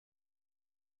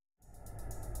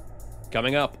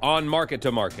Coming up on Market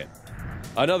to Market,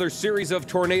 another series of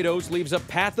tornadoes leaves a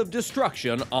path of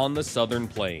destruction on the southern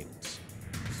plains.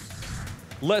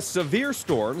 Less severe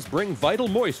storms bring vital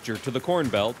moisture to the Corn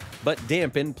Belt, but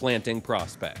dampen planting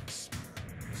prospects.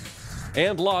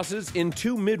 And losses in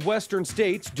 2 Midwestern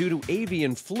states due to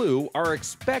avian flu are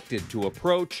expected to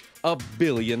approach $1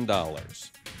 billion.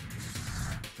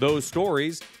 Those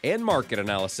stories and market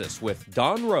analysis with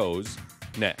Don Roose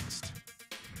next.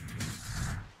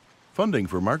 Funding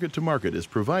for Market to Market is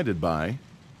provided by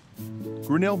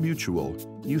Grinnell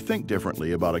Mutual. You think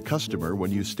differently about a customer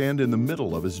when you stand in the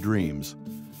middle of his dreams.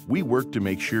 We work to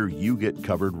make sure you get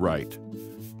covered right.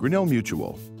 Grinnell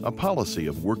Mutual, a policy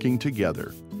of working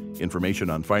together. Information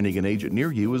on finding an agent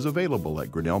near you is available at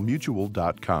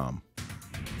grinnellmutual.com.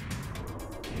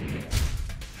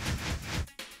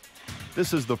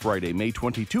 This is the Friday, May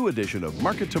 22 edition of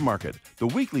Market to Market, the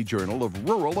weekly journal of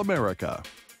rural America.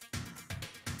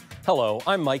 Hello,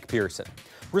 I'm Mike Pearson.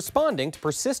 Responding to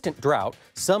persistent drought,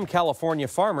 some California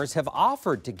farmers have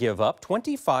offered to give up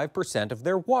 25% of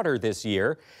their water this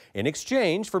year in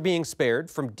exchange for being spared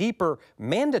from deeper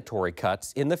mandatory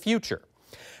cuts in the future.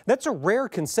 That's a rare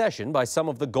concession by some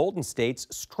of the Golden State's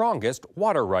strongest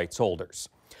water rights holders.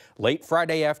 Late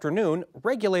Friday afternoon,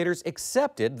 regulators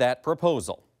accepted that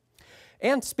proposal.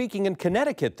 And speaking in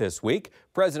Connecticut this week,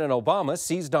 President Obama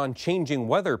seized on changing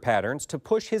weather patterns to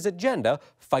push his agenda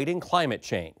fighting climate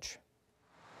change.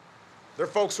 There are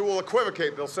folks who will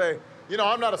equivocate. They'll say, you know,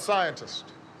 I'm not a scientist.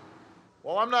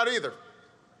 Well, I'm not either.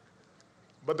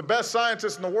 But the best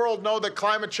scientists in the world know that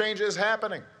climate change is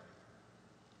happening.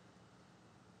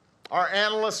 Our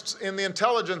analysts in the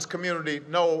intelligence community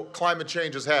know climate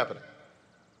change is happening.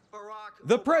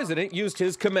 The president used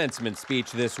his commencement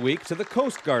speech this week to the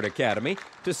Coast Guard Academy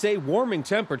to say warming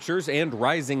temperatures and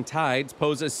rising tides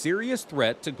pose a serious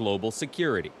threat to global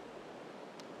security.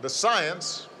 The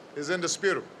science is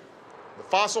indisputable. The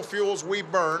fossil fuels we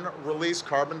burn release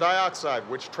carbon dioxide,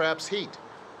 which traps heat.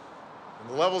 And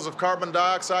the levels of carbon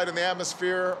dioxide in the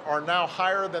atmosphere are now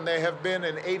higher than they have been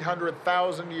in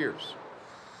 800,000 years.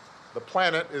 The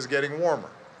planet is getting warmer.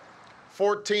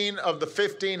 14 of the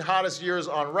 15 hottest years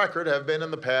on record have been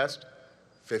in the past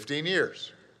 15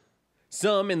 years.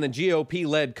 Some in the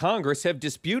GOP-led Congress have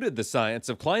disputed the science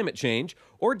of climate change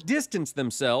or distanced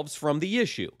themselves from the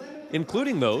issue,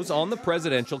 including those on the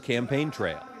presidential campaign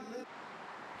trail.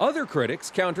 Other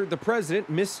critics countered the president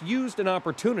misused an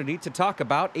opportunity to talk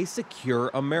about a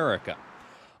secure America.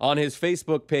 On his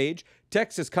Facebook page,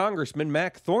 Texas Congressman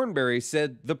Mac Thornberry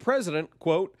said the president,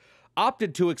 quote,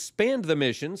 opted to expand the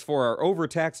missions for our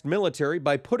overtaxed military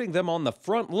by putting them on the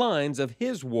front lines of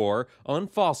his war on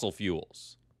fossil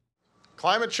fuels.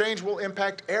 Climate change will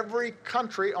impact every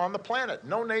country on the planet.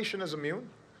 No nation is immune.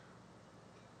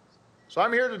 So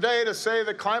I'm here today to say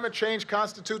that climate change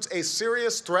constitutes a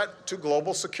serious threat to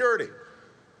global security,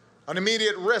 an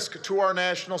immediate risk to our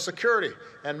national security.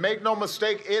 And make no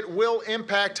mistake, it will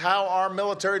impact how our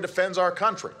military defends our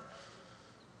country.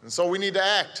 And so we need to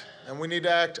act, and we need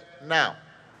to act now.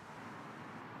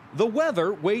 The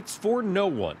weather waits for no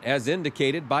one, as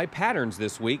indicated by patterns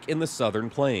this week in the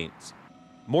southern plains.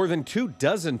 More than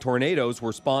 24 tornadoes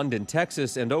were spawned in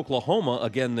Texas and Oklahoma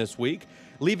again this week,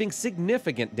 leaving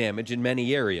significant damage in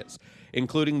many areas,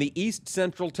 including the east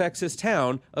central Texas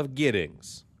town of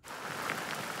Giddings.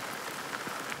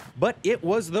 But it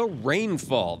was the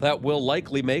rainfall that will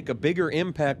likely make a bigger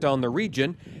impact on the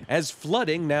region, as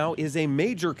flooding now is a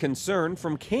major concern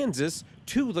from Kansas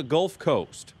to the Gulf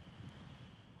Coast.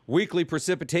 Weekly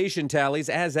precipitation tallies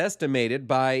as estimated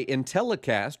by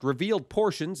Intellicast revealed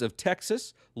portions of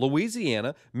Texas,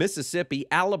 Louisiana, Mississippi,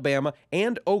 Alabama,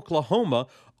 and Oklahoma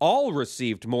all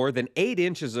received more than 8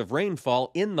 inches of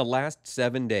rainfall in the last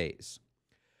 7 days.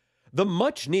 The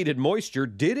much-needed moisture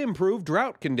did improve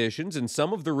drought conditions in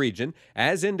some of the region,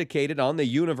 as indicated on the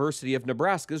University of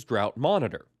Nebraska's drought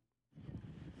monitor.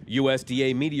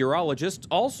 USDA meteorologists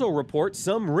also report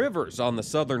some rivers on the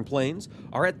southern plains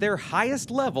are at their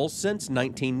highest level since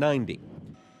 1990.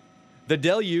 The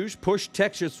deluge pushed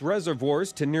Texas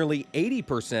reservoirs to nearly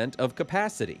 80% of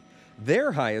capacity,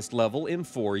 their highest level in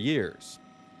 4 years.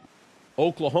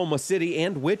 Oklahoma City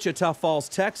and Wichita Falls,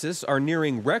 Texas are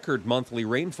nearing record monthly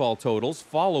rainfall totals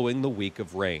following the week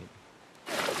of rain.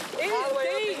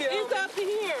 It's up to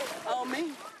here. Oh,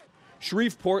 me.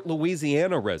 Shreveport,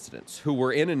 Louisiana residents who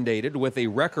were inundated with a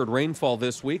record rainfall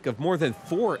this week of more than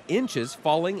 4 inches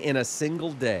falling in a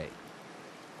single day.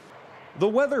 The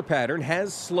weather pattern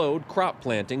has slowed crop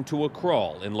planting to a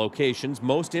crawl in locations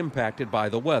most impacted by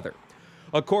the weather.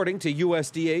 According to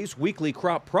USDA's weekly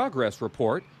crop progress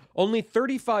report, only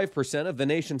 35% of the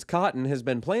nation's cotton has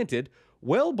been planted,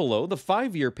 well below the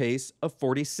 5-year pace of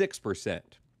 46%.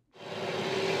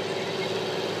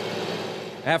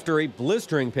 After a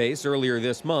blistering pace earlier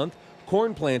this month,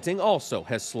 corn planting also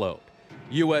has slowed.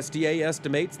 USDA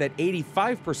estimates that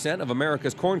 85% of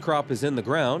America's corn crop is in the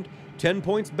ground, 10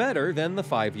 points better than the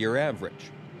 5-year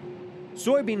average.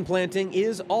 Soybean planting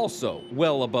is also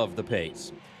well above the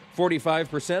pace.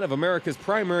 45% of America's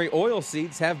primary oil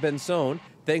seeds have been sown,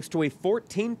 thanks to a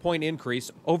 14-point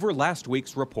increase over last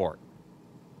week's report.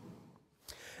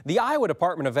 The Iowa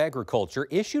Department of Agriculture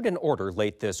issued an order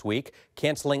late this week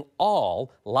canceling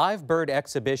all live bird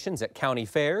exhibitions at county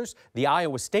fairs, the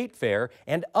Iowa State Fair,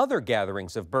 and other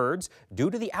gatherings of birds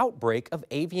due to the outbreak of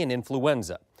avian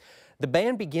influenza. The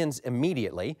ban begins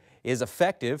immediately, is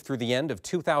effective through the end of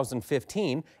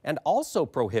 2015, and also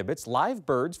prohibits live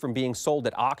birds from being sold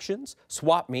at auctions,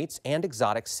 swap meets, and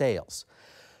exotic sales.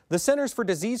 The Centers for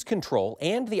Disease Control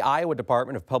and the Iowa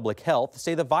Department of Public Health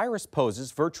say the virus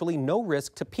poses virtually no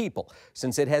risk to people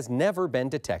since it has never been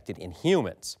detected in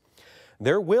humans.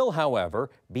 There will, however,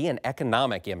 be an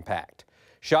economic impact.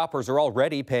 Shoppers are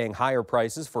already paying higher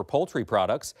prices for poultry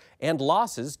products, and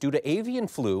losses due to avian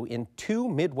flu in 2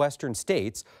 Midwestern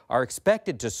states are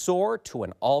expected to soar to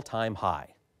an all-time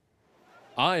high.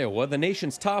 Iowa, the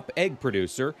nation's top egg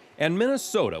producer, and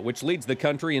Minnesota, which leads the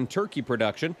country in turkey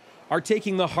production, are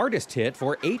taking the hardest hit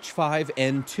for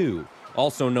H5N2,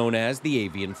 also known as the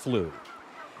avian flu.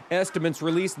 Estimates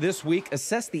released this week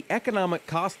assess the economic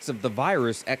costs of the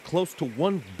virus at close to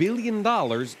 $1 billion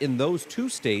in those 2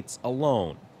 states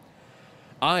alone.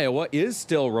 Iowa is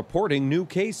still reporting new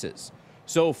cases.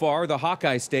 So far, the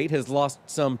Hawkeye State has lost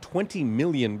some 20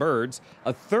 million birds,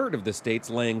 a third of the state's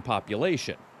laying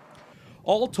population.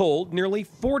 All told, nearly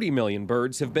 40 million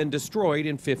birds have been destroyed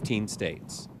in 15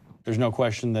 states. There's no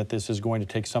question that this is going to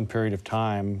take some period of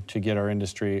time to get our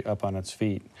industry up on its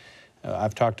feet.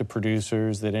 I've talked to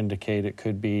producers that indicate it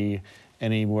could be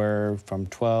anywhere from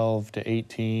 12 to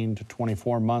 18 to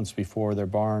 24 months before their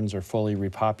barns are fully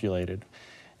repopulated.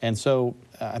 And so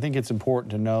I think it's important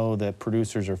to know that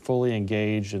producers are fully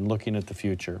engaged in looking at the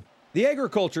future. The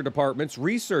Agriculture Department's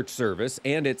Research Service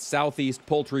and its Southeast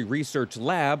Poultry Research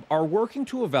Lab are working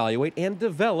to evaluate and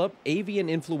develop avian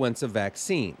influenza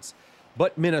vaccines.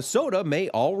 But Minnesota may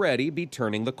already be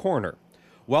turning the corner.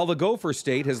 While the Gopher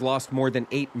State has lost more than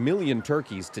 8 million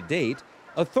turkeys to date,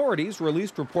 authorities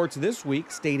released reports this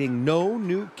week stating no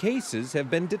new cases have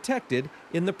been detected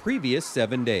in the previous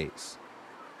 7 days.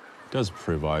 It does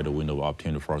provide a window of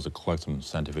opportunity for us to collect some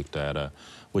scientific data,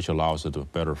 which allows us to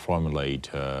better formulate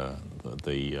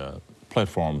the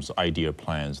platform's idea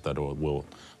plans that will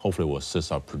hopefully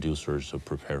assist our producers to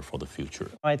prepare for the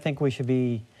future. I think we should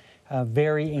be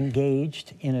very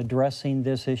engaged in addressing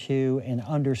this issue and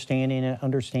understanding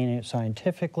it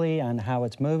scientifically on how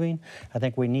it's moving. I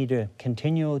think we need to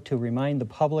continue to remind the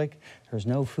public there's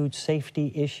no food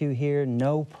safety issue here.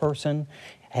 No person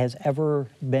has ever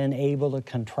been able to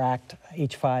contract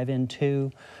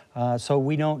H5N2, so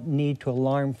we don't need to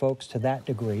alarm folks to that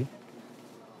degree.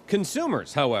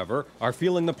 Consumers, however, are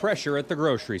feeling the pressure at the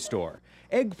grocery store.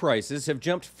 Egg prices have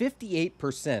jumped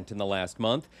 58% in the last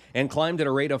month and climbed at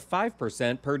a rate of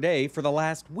 5% per day for the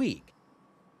last week.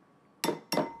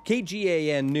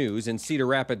 KGAN News in Cedar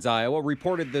Rapids, Iowa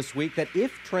reported this week that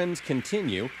if trends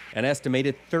continue, an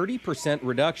estimated 30%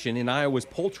 reduction in Iowa's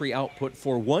poultry output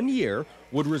for 1 year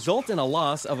would result in a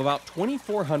loss of about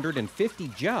 2,450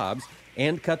 jobs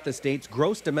and cut the state's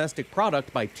gross domestic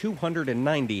product by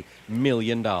 $290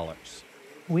 million.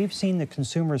 We've seen the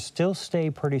consumers still stay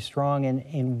pretty strong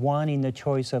in wanting the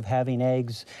choice of having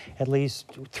eggs, at least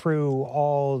through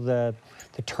all the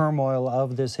turmoil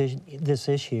of this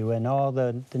issue and all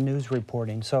the news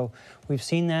reporting. So we've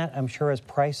seen that, I'm sure, as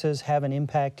prices have an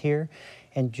impact here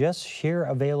and just sheer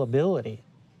availability.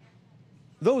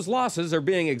 Those losses are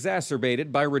being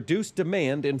exacerbated by reduced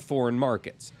demand in foreign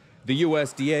markets. The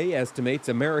USDA estimates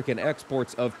American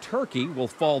exports of turkey will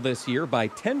fall this year by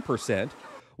 10%,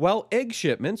 while egg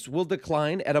shipments will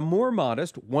decline at a more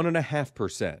modest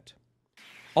 1.5%.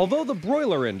 Although the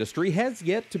broiler industry has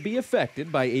yet to be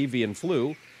affected by avian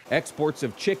flu, exports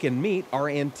of chicken meat are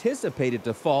anticipated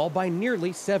to fall by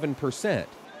nearly 7%.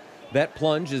 That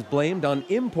plunge is blamed on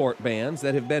import bans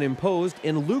that have been imposed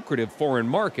in lucrative foreign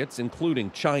markets, including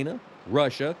China,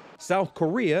 Russia, South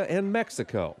Korea, and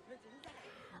Mexico.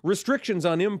 Restrictions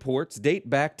on imports date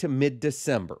back to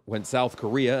mid-December, when South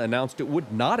Korea announced it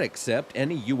would not accept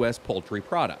any U.S. poultry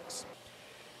products.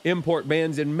 Import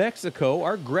bans in Mexico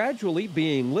are gradually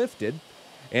being lifted,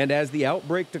 and as the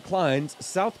outbreak declines,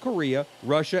 South Korea,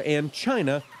 Russia, and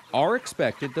China are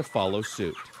expected to follow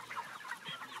suit.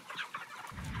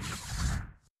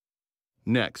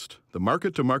 Next, the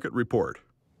market-to-market report.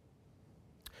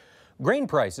 Grain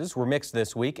prices were mixed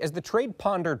this week as the trade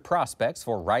pondered prospects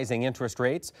for rising interest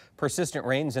rates, persistent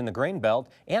rains in the grain belt,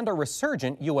 and a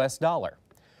resurgent U.S. dollar.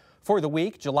 For the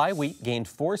week, July wheat gained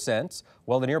 4 cents,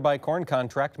 while the nearby corn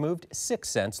contract moved 6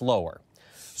 cents lower.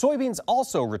 Soybeans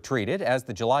also retreated as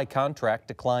the July contract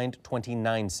declined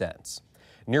 29 cents.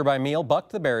 Nearby meal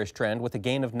bucked the bearish trend with a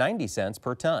gain of 90 cents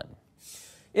per ton.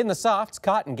 In the softs,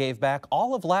 cotton gave back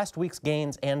all of last week's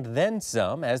gains and then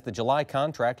some as the July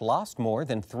contract lost more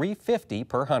than $3.50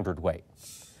 per hundredweight.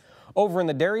 Over in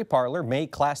the dairy parlor, May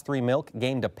Class 3 milk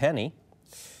gained a penny.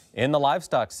 In the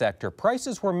livestock sector,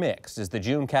 prices were mixed as the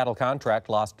June cattle contract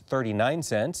lost 39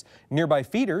 cents, nearby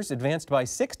feeders advanced by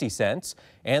 60 cents,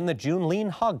 and the June lean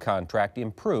hog contract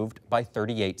improved by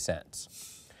 38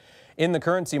 cents. In the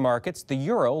currency markets, the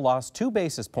euro lost 2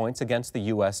 basis points against the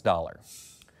U.S. dollar.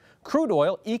 Crude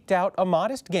oil eked out a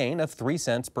modest gain of 3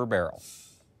 cents per barrel.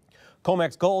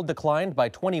 COMEX gold declined by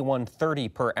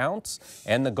 $21.30 per ounce,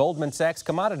 and the Goldman Sachs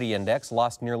Commodity Index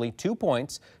lost nearly 2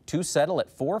 points to settle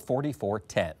at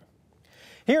 444.10.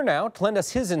 Here now to lend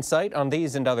us his insight on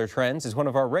these and other trends is one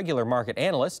of our regular market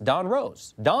analysts, Don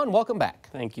Roose. Don, welcome back.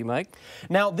 Thank you, Mike.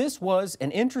 Now, this was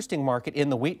an interesting market in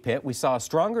the wheat pit. We saw a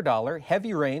stronger dollar,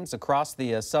 heavy rains across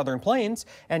the southern plains,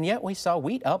 and yet we saw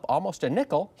wheat up almost a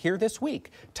nickel here this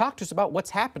week. Talk to us about what's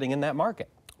happening in that market.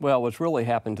 Well, what's really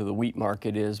happened to the wheat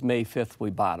market is May 5th we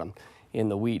bottomed in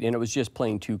the wheat, and it was just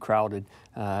plain too crowded.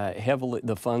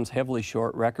 The funds heavily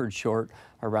short, record short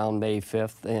around May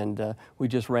 5th, and we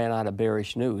just ran out of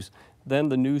bearish news. Then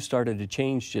the news started to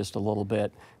change just a little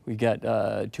bit. We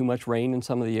got too much rain in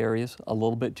some of the areas, a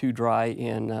little bit too dry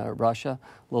in Russia,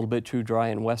 a little bit too dry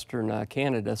in Western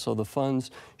Canada. So the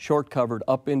funds short covered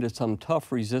up into some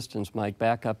tough resistance, Mike,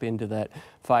 back up into that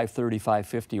 530,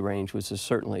 550 range, which is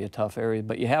certainly a tough area.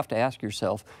 But you have to ask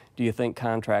yourself, do you think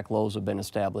contract lows have been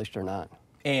established or not?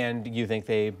 And you think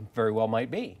they very well might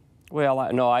be?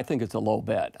 Well, no, I think it's a low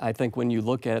bet. I think when you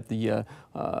look at the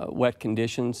wet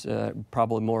conditions,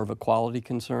 probably more of a quality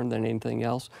concern than anything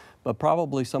else, but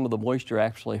probably some of the moisture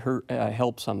actually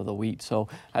helps some of the wheat. So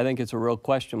I think it's a real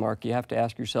question mark. You have to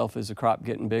ask yourself, is the crop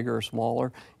getting bigger or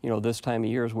smaller? You know, this time of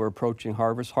year as we're approaching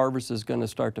harvest, harvest is going to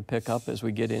start to pick up as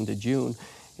we get into June.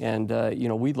 And, you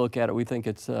know, we look at it, we think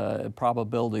it's a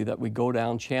probability that we go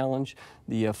down, challenge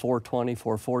the 420,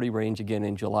 440 range again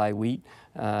in July wheat,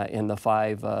 and the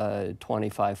 520,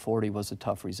 540 was a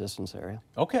tough resistance area.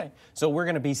 Okay, so we're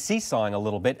going to be seesawing a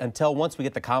little bit until once we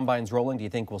get the combines rolling. Do you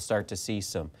think we'll start to see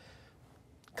some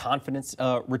confidence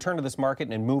return to this market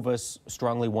and move us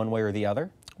strongly one way or the other?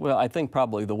 Well, I think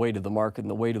probably the weight of the market and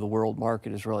the weight of the world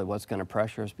market is really what's going to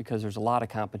pressure us because there's a lot of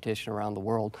competition around the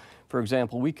world. For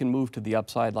example, we can move to the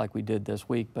upside like we did this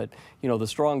week, but, you know, the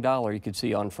strong dollar you could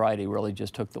see on Friday really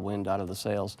just took the wind out of the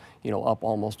sails, you know, up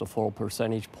almost a full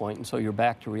percentage point. And so you're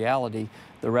back to reality.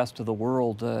 The rest of the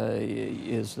world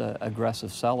is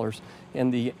aggressive sellers.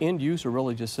 And the end user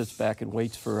really just sits back and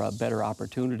waits for better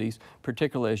opportunities,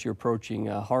 particularly as you're approaching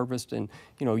harvest. And,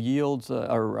 you know, yields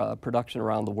or production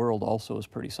around the world also is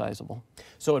pretty sizable.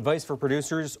 So advice for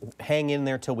producers, hang in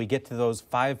there till we get to those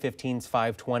 515s,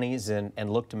 520s and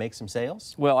look to make some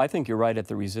sales? Well, I think you're right at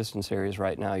the resistance areas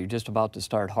right now. You're just about to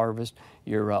start harvest.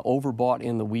 You're overbought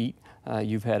in the wheat.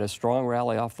 You've had a strong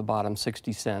rally off the bottom,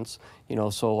 60 cents. You know,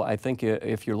 so I think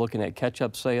if you're looking at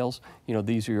catch-up sales, you know,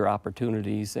 these are your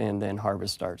opportunities, and then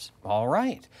harvest starts. All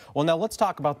right. Well, now let's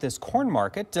talk about this corn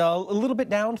market. A little bit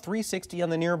down, 360 on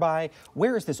the nearby.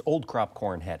 Where is this old crop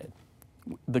corn headed?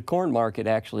 The corn market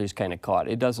actually is kind of caught.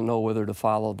 It doesn't know whether to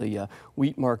follow the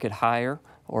wheat market higher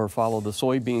or follow the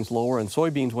soybeans lower, and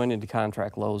soybeans went into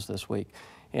contract lows this week.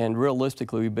 And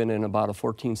realistically, we've been in about a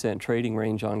 14-cent trading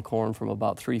range on corn from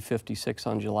about 356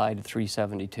 on July to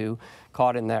 372,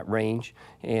 caught in that range.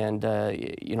 And,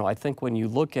 you know, I think when you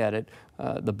look at it,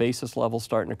 the basis level's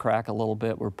starting to crack a little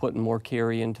bit. We're putting more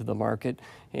carry into the market.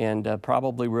 And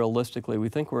probably realistically, we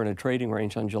think we're in a trading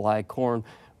range on July corn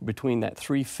between that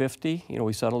 350, you know,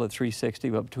 we settled at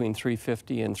 360, but between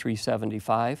 350 and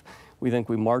 375. We think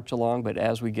we march along, but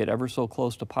as we get ever so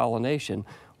close to pollination,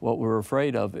 what we're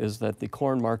afraid of is that the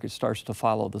corn market starts to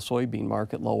follow the soybean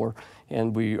market lower,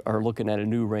 and we are looking at a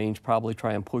new range, probably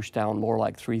try and push down more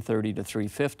like 330 to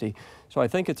 350. So I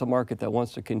think it's a market that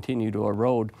wants to continue to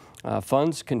erode.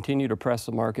 Funds continue to press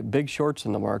the market, big shorts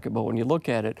in the market, but when you look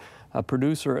at it, the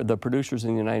producers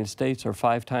in the United States are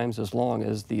 5 times as long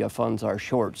as the funds are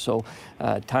short. So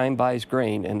time buys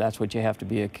grain, and that's what you have to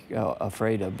be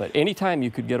afraid of. But anytime you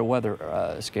could get a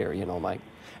weather scare, you know, Mike.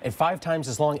 And 5 times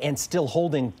as long and still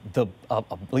holding the at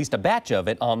least a batch of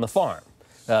it on the farm.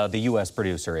 the U.S.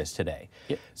 producer is today.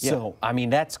 So, I mean,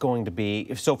 that's going to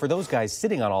be, so for those guys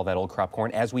sitting on all that old crop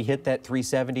corn, as we hit that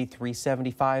 370,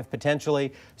 375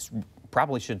 potentially,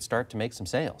 probably should start to make some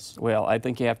sales. Well, I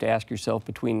think you have to ask yourself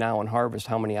between now and harvest,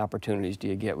 how many opportunities do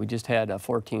you get? We just had a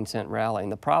 14-cent rally,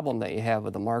 and the problem that you have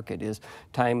with the market is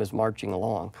time is marching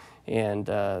along. And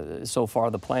so far,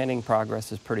 the planting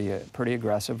progress is pretty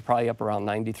aggressive, probably up around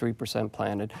 93%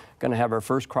 planted. Going to have our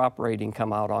first crop rating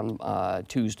come out on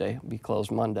Tuesday, be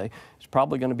closed Monday. It's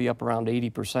probably going to be up around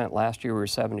 80%. Last year, we were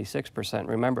 76%.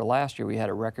 Remember, last year, we had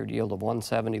a record yield of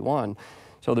 171.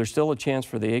 So there's still a chance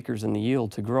for the acres and the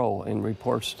yield to grow in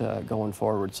reports going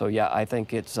forward. So yeah, I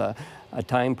think it's a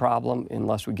time problem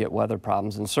unless we get weather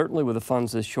problems. And certainly with the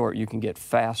funds this short, you can get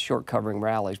fast, short covering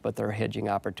rallies, but they're hedging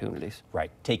opportunities.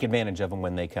 Right. Take advantage of them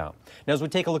when they count. Now, as we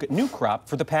take a look at new crop,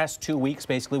 for the past 2 weeks,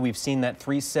 basically, we've seen that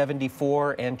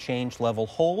 374 and change level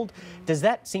hold. Does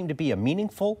that seem to be a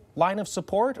meaningful line of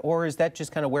support, or is that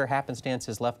just kind of where happenstance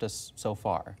has left us so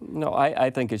far? No, I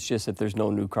think it's just that there's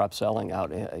no new crop selling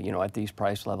out, you know, at these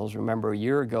price levels. Remember, a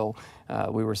year ago,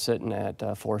 we were sitting at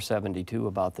 472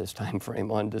 about this time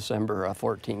frame on December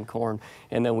 14 corn,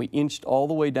 and then we inched all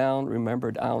the way down,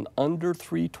 remember, down under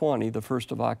 320 the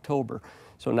 1st of October.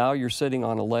 So now you're sitting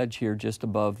on a ledge here just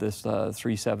above this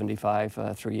 375,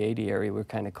 380 area. We're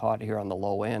kind of caught here on the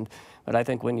low end. But I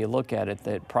think when you look at it,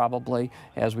 that probably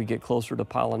as we get closer to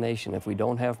pollination, if we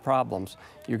don't have problems,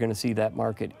 you're going to see that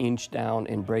market inch down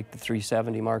and break the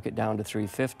 370 market down to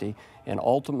 350. And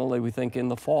ultimately, we think in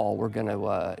the fall, we're going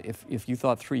to, if you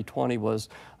thought 320 was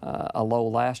a low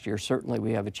last year, certainly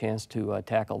we have a chance to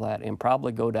tackle that and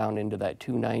probably go down into that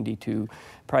 290 to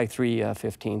probably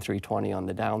 315, 320 on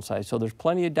the downside. So there's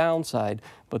plenty of downside,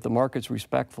 but the market's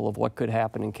respectful of what could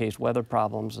happen in case weather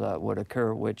problems would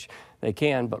occur, which they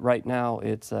can, but right now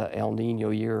it's El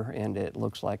Nino year and it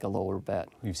looks like a lower bet.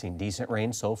 We've seen decent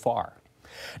rain so far.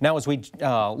 Now, as we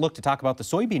look to talk about the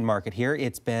soybean market here,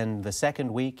 it's been the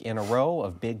second week in a row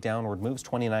of big downward moves,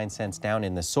 29 cents down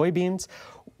in the soybeans.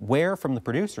 Where, from the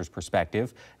producer's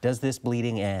perspective, does this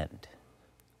bleeding end?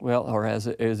 Well, or is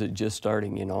it just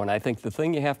starting, you know? And I think the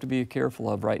thing you have to be careful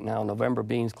of right now, November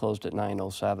beans closed at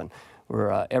 907.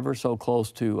 We're ever so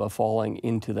close to falling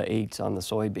into the 8s on the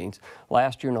soybeans.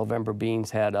 Last year, November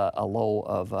beans had a low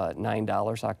of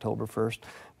 $9 October 1st.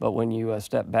 But when you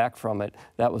step back from it,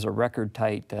 that was a record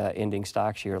tight ending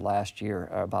stocks year last year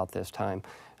about this time.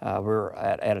 We're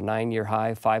at a 9-year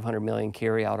high, 500 million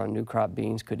carry out on new crop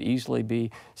beans, could easily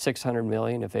be 600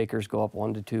 million if acres go up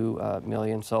 1 to 2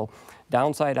 million. So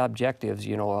downside objectives,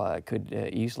 you know, could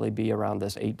easily be around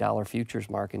this $8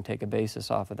 futures mark and take a basis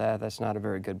off of that. That's not a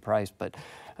very good price, but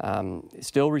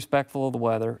still respectful of the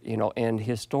weather, you know, and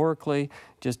historically,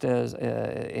 just as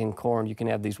in corn, you can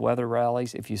have these weather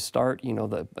rallies. If you start, you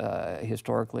know,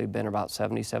 historically been about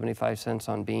 70, 75 cents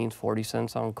on beans, 40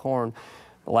 cents on corn.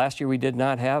 Last year we did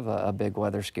not have a big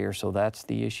weather scare, so that's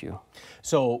the issue.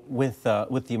 So with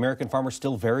the American farmer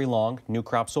still very long, new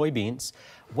crop soybeans,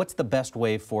 what's the best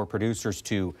way for producers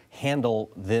to handle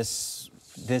this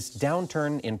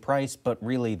downturn in price, but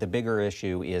really the bigger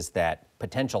issue is that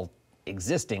potential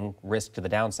existing risk to the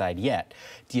downside yet?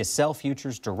 Do you sell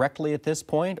futures directly at this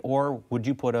point, or would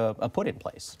you put a put in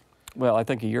place? Well, I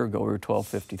think a year ago we were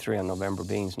 1253 on November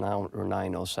beans, now we're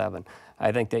 907.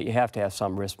 I think that you have to have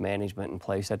some risk management in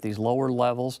place. At these lower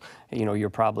levels, you know, you're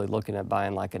probably looking at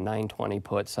buying like a 920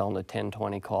 put, selling a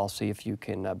 1020 call, see if you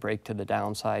can break to the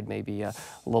downside, maybe a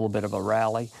little bit of a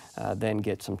rally, then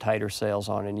get some tighter sales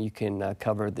on, and you can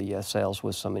cover the sales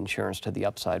with some insurance to the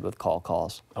upside with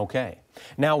calls. Okay.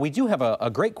 Now, we do have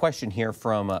a great question here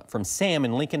from Sam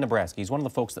in Lincoln, Nebraska. He's one of the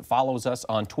folks that follows us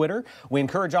on Twitter. We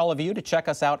encourage all of you to check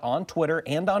us out on Twitter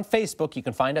and on Facebook. You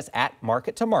can find us at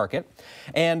Market to Market.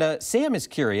 And Sam is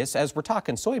curious, as we're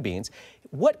talking soybeans,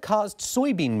 what caused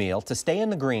soybean meal to stay in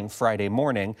the green Friday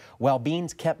morning while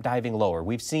beans kept diving lower?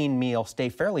 We've seen meal stay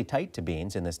fairly tight to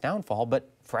beans in this downfall, but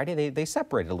Friday they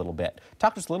separated a little bit.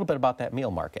 Talk to us a little bit about that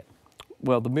meal market.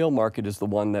 Well, the meal market is the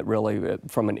one that really,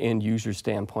 from an end user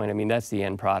standpoint, I mean, that's the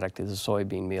end product is a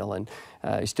soybean meal, and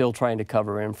still trying to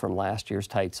cover in from last year's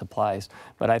tight supplies.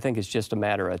 But I think it's just a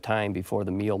matter of time before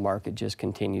the meal market just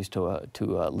continues to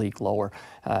leak lower.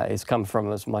 It's come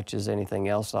from as much as anything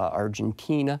else.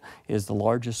 Argentina is the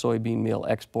largest soybean meal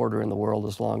exporter in the world,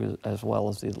 as well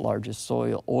as the largest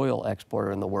soy oil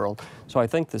exporter in the world. So I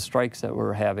think the strikes that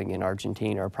we're having in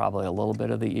Argentina are probably a little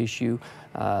bit of the issue.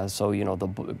 So, you know,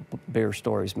 the bear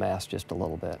story's masked just a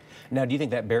little bit. Now, do you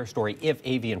think that bear story, if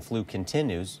avian flu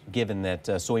continues, given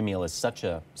that soy meal is such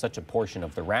a portion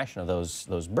of the ration of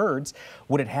those birds,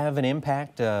 would it have an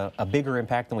impact, a bigger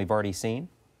impact than we've already seen?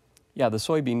 Yeah, the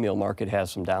soybean meal market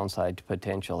has some downside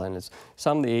potential, and it's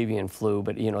some of the avian flu,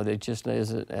 but it just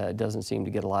doesn't seem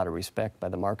to get a lot of respect by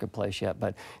the marketplace yet.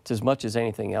 But it's as much as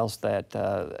anything else that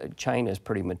China is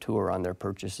pretty mature on their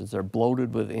purchases. They're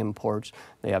bloated with imports.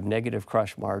 They have negative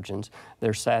crush margins.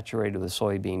 They're saturated with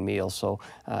soybean meal, so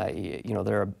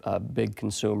they're a big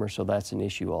consumer, so that's an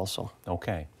issue also.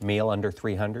 Okay, meal under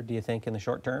 300, do you think, in the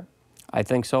short term? I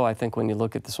think so. I think when you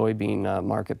look at the soybean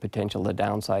market potential, the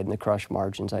downside and the crush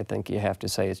margins, I think you have to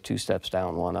say it's 2 steps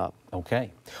down, 1 up.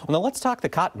 Okay. Well, now let's talk the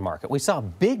cotton market. We saw a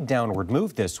big downward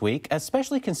move this week,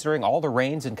 especially considering all the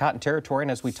rains in cotton territory.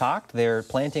 And as we talked, their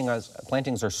plantings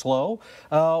are slow.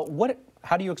 How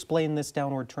do you explain this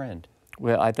downward trend?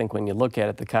 Well, I think when you look at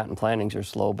it, the cotton plantings are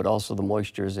slow, but also the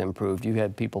moisture has improved. You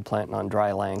had people planting on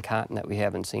dry land cotton that we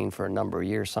haven't seen for a number of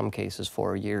years, some cases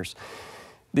 4 years.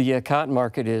 The cotton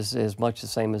market is much the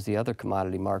same as the other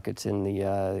commodity markets. In the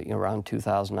around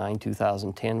 2009,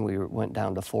 2010, we went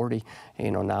down to 40.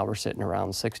 Now we're sitting around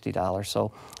 $60.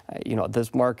 So,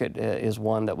 this market is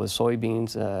one that with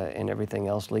soybeans and everything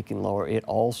else leaking lower, it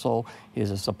also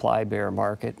is a supply bear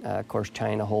market. Of course,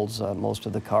 China holds most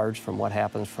of the cards from what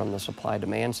happens from the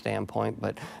supply-demand standpoint,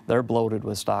 but they're bloated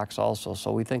with stocks also.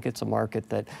 So we think it's a market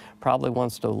that probably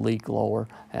wants to leak lower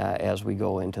as we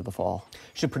go into the fall.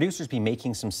 Should producers be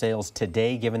making some sales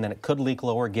today, given that it could leak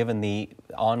lower, given the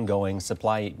ongoing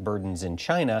supply burdens in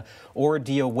China, or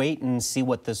do you wait and see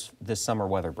what this summer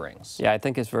weather brings? Yeah, I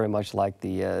think it's very much like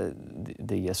the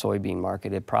soybean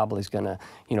market. It probably is going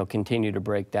to continue to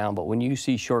break down. But when you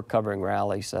see short covering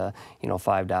rallies,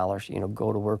 $5,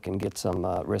 go to work and get some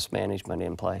risk management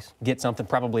in place. Get something,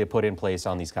 probably a put in place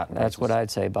on these cotton prices. That's what I'd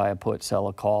say. Buy a put, sell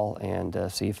a call,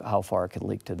 and see how far it can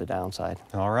leak to the downside.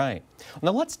 All right.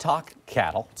 Now let's talk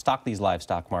cattle. Let's talk these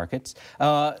livestock markets.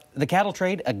 The cattle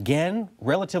trade, again,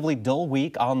 relatively dull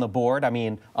week on the board. I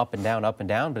mean, up and down,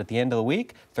 but at the end of the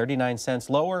week, 39 cents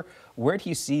lower. Where do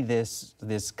you see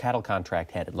this cattle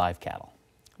contract headed, live cattle?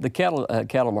 The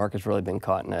cattle market's really been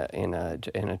caught in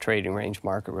a trading range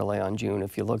market really on June.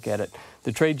 If you look at it,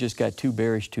 the trade just got too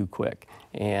bearish too quick,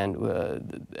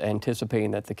 and anticipating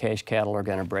that the cash cattle are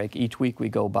going to break. Each week we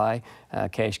go by,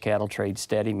 cash cattle trade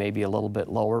steady, maybe a little bit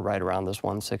lower, right around this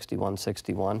 160,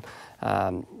 161.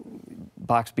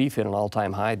 Box beef hit an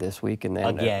all-time high this week, and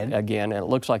then again, and it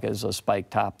looks like it's a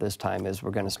spike top this time as we're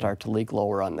going to start to leak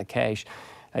lower on the cash.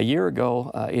 A year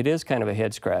ago, it is kind of a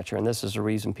head scratcher, and this is the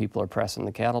reason people are pressing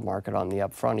the cattle market on the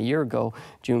upfront. A year ago,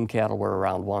 June cattle were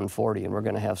around 140, and we're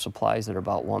going to have supplies that are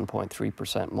about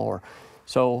 1.3% more.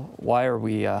 So why are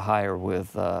we higher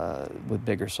with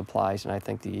bigger supplies? And I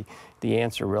think the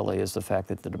answer really is the fact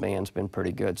that the demand's been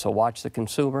pretty good. So watch the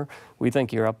consumer. We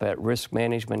think you're up at risk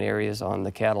management areas on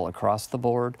the cattle across the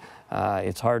board.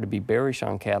 It's hard to be bearish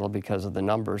on cattle because of the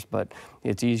numbers, but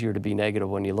it's easier to be negative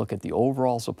when you look at the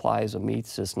overall supplies of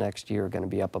meats this next year are going to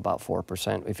be up about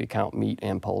 4% if you count meat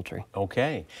and poultry.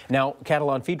 Okay. Now, Cattle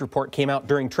on Feed report came out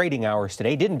during trading hours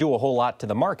today. Didn't do a whole lot to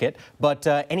the market, but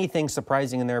anything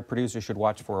surprising in there producers should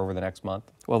watch for over the next month?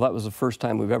 Well, that was the first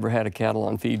time we've ever had a cattle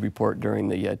on feed report during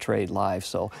the trade live,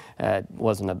 so it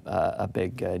wasn't a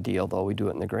big deal, though. We do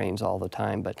it in the grains all the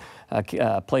time. But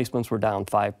placements were down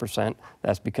 5%.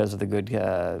 That's because of the good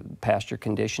pasture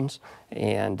conditions.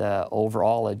 And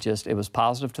overall, it was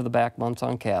positive to the back months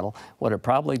on cattle. What it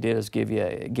probably did is gave you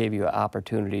an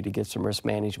opportunity to get some risk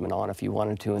management on if you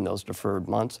wanted to in those deferred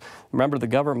months. Remember, the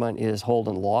government is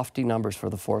holding lofty numbers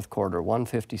for the fourth quarter,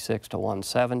 156 to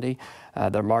 170.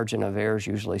 Their margin of error is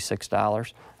usually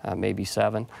 $6, maybe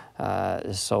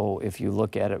 $7. So if you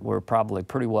look at it, we're probably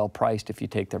pretty well priced if you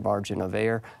take their margin of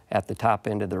error at the top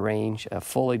end of the range,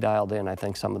 fully dialed in, I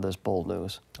think, some of this bull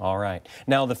news. All right.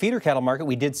 Now, the feeder cattle market,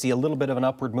 we did see a little bit of an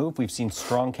upward move. We've seen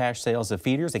strong cash sales of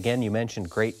feeders. Again, you mentioned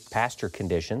great pasture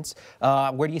conditions.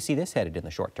 Where do you see this headed in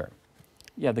the short term?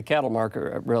 Yeah, the cattle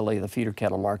market, really, the feeder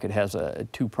cattle market has a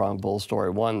two-pronged bull story.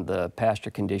 One, the pasture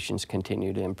conditions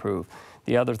continue to improve.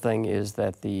 The other thing is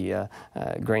that the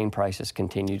grain prices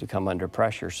continue to come under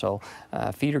pressure. So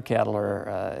feeder cattle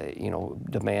are,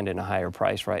 demanding a higher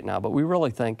price right now. But we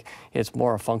really think it's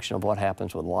more a function of what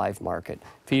happens with live market.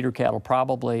 Feeder cattle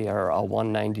probably are a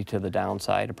 190 to the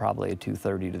downside, probably a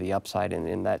 230 to the upside, and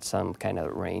in that some kind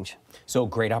of range. So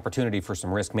great opportunity for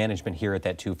some risk management here at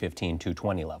that 215,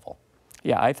 220 level.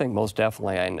 Yeah, I think most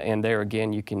definitely, and there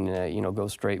again, you can go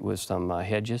straight with some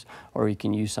hedges, or you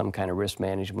can use some kind of risk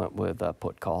management with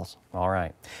put calls. All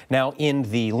right. Now, in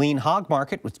the lean hog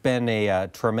market, it's been a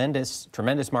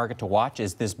tremendous market to watch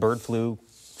as this bird flu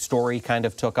story kind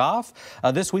of took off.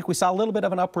 This week, we saw a little bit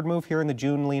of an upward move here in the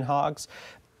June lean hogs.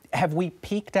 Have we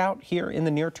peaked out here in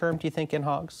the near term, do you think, in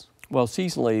hogs? Well,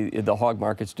 seasonally, the hog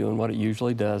market's doing what it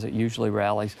usually does. It usually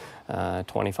rallies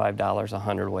 $25 a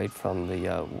hundredweight from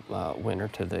the winter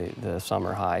to the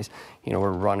summer highs. You know,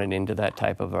 we're running into that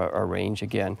type of a range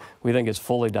again. We think it's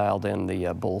fully dialed in,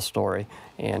 the bull story.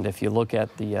 And if you look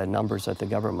at the numbers that the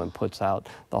government puts out,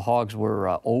 the hogs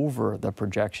were over the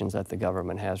projections that the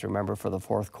government has. Remember, for the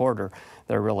fourth quarter,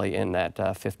 they're really in that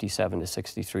 $57 to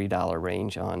 $63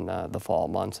 range on the fall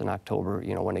months. In October,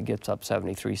 you know, when it gets up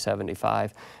 73,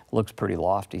 75, looks pretty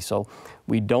lofty. So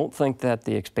we don't think that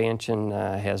the expansion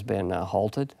has been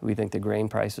halted. We think the grain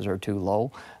prices are too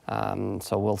low.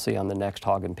 So we'll see on the next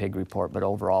hog and pig report, but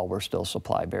overall we're still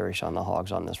supply bearish on the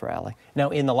hogs on this rally. Now,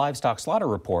 in the livestock slaughter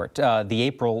report, the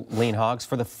April lean hogs,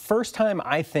 for the first time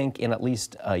I think in at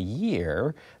least a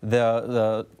year,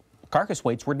 the carcass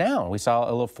weights were down. We saw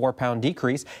a little 4-pound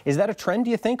decrease. Is that a trend,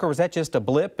 do you think, or was that just a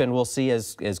blip and we'll see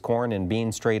as corn and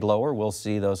beans trade lower, we'll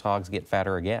see those hogs get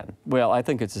fatter again? Well, I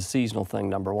think it's a seasonal thing,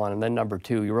 number one, and then number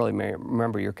two, you really may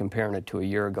remember you're comparing it to a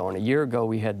year ago, and a year ago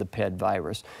we had the PED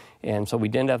virus. And so we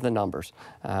didn't have the numbers.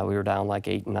 We were down like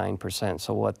 8 and 9%.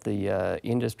 So what the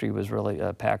industry was really,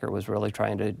 Packer was really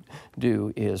trying to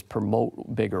do is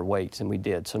promote bigger weights, and we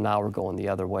did. So now we're going the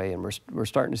other way, and we're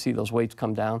starting to see those weights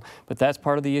come down. But that's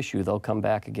part of the issue. They'll come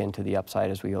back again to the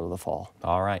upside as we go to the fall.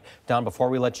 All right. Don, before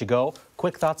we let you go,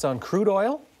 quick thoughts on crude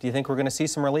oil. Do you think we're going to see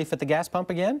some relief at the gas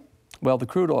pump again? Well, the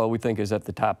crude oil we think is at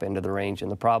the top end of the range,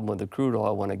 and the problem with the crude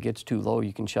oil, when it gets too low,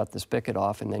 you can shut the spigot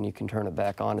off and then you can turn it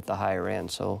back on at the higher end.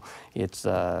 So it's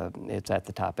at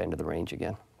the top end of the range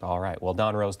again. All right. Well,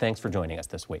 Don Roose, thanks for joining us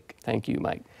this week. Thank you,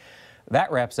 Mike.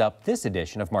 That wraps up this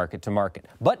edition of Market to Market.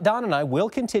 But Don and I will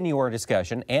continue our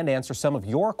discussion and answer some of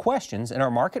your questions in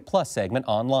our Market Plus segment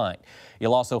online.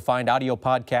 You'll also find audio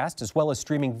podcasts as well as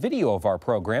streaming video of our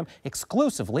program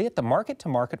exclusively at the Market to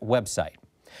Market website.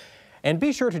 And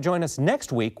be sure to join us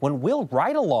next week when we'll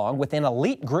ride along with an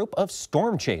elite group of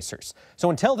storm chasers. So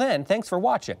until then, thanks for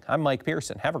watching. I'm Mike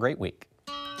Pearson. Have a great week.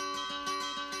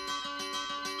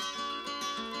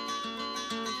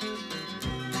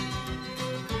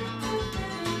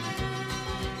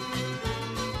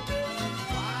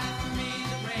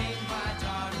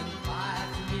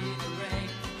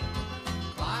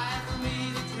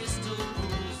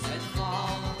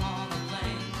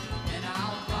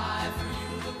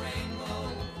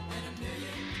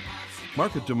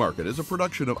 Market to Market is a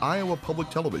production of Iowa Public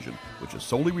Television, which is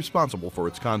solely responsible for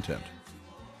its content.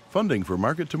 Funding for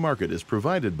Market to Market is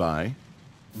provided by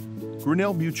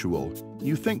Grinnell Mutual.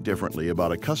 You think differently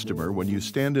about a customer when you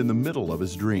stand in the middle of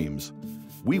his dreams.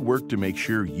 We work to make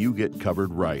sure you get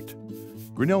covered right.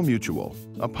 Grinnell Mutual,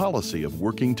 a policy of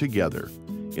working together.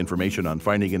 Information on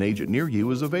finding an agent near you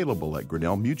is available at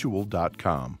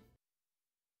grinnellmutual.com.